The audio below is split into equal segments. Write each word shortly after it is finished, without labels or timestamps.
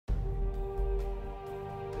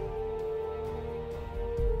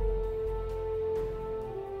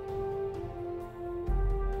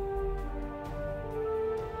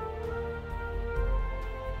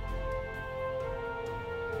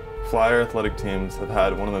Flyer Athletic teams have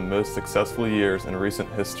had one of the most successful years in recent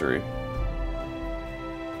history.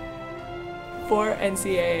 4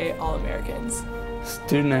 NCAA All-Americans.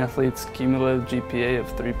 Student athletes cumulative GPA of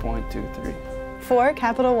 3.23. 4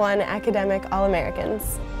 Capital One Academic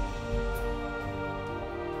All-Americans.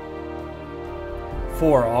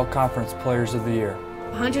 4 All-Conference Players of the Year.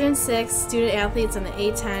 106 student athletes on the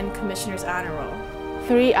A10 Commissioner's Honor Roll.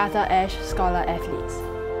 3 Arthur Ashe Scholar athletes.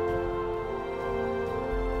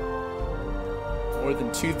 More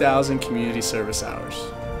than 2,000 community service hours.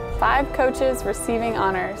 5 coaches receiving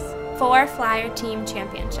honors. 4 Flyer team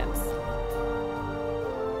championships.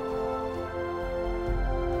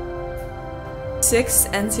 6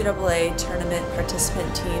 NCAA tournament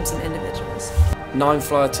participant teams and individuals. 9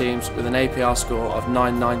 Flyer teams with an APR score of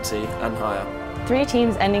 990 and higher. 3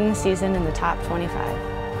 teams ending the season in the top 25.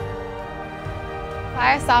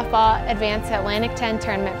 Flyer softball advanced to Atlantic 10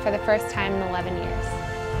 tournament for the first time in 11 years.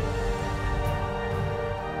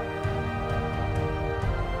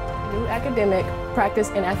 New academic,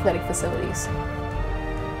 practice, and athletic facilities.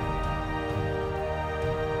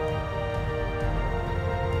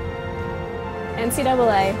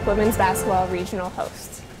 NCAA Women's Basketball Regional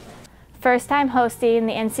host. First time hosting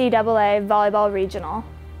the NCAA Volleyball Regional.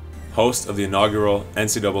 Host of the inaugural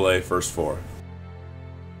NCAA First Four.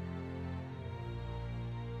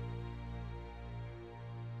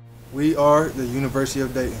 We are the University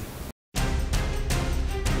of Dayton.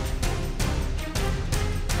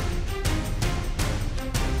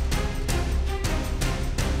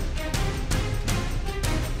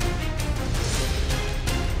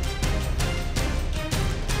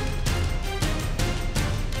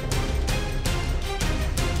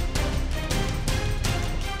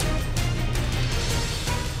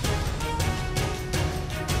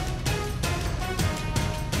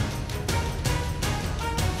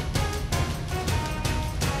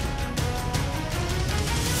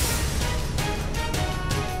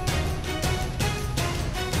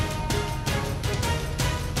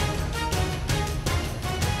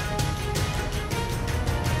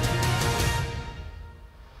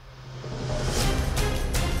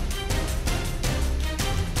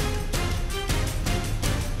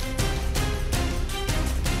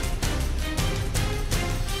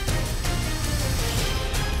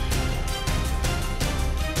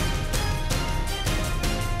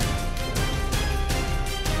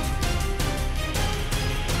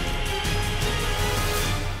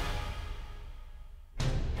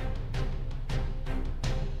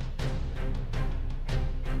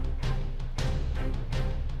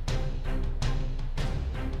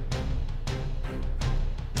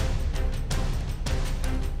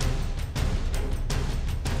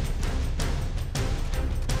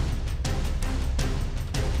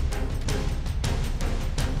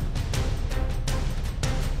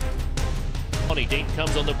 Dayton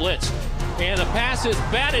comes on the blitz, and the pass is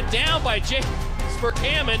batted down by James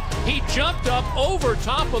Hammond. He jumped up over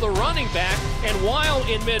top of the running back, and while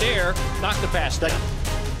in midair, knocked the pass down.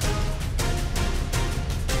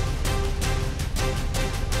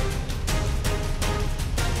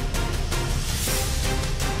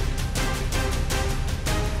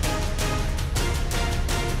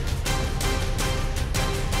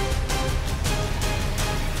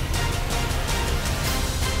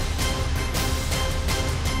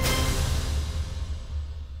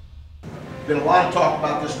 Been a lot of talk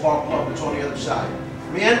about this ball club that's on the other side.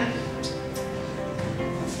 Men,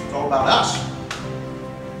 it's all about us.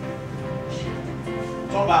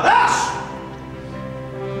 It's all about us.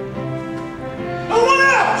 No one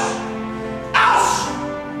else. Us.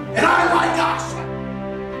 And I like us.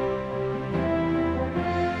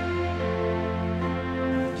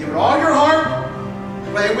 Give it all your heart,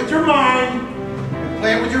 play it with your mind, and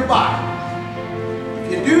play it with your body.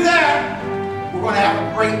 If you do that, we're going to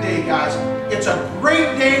have a great day, guys. It's a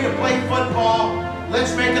great day to play football.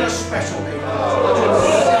 Let's make it a special day.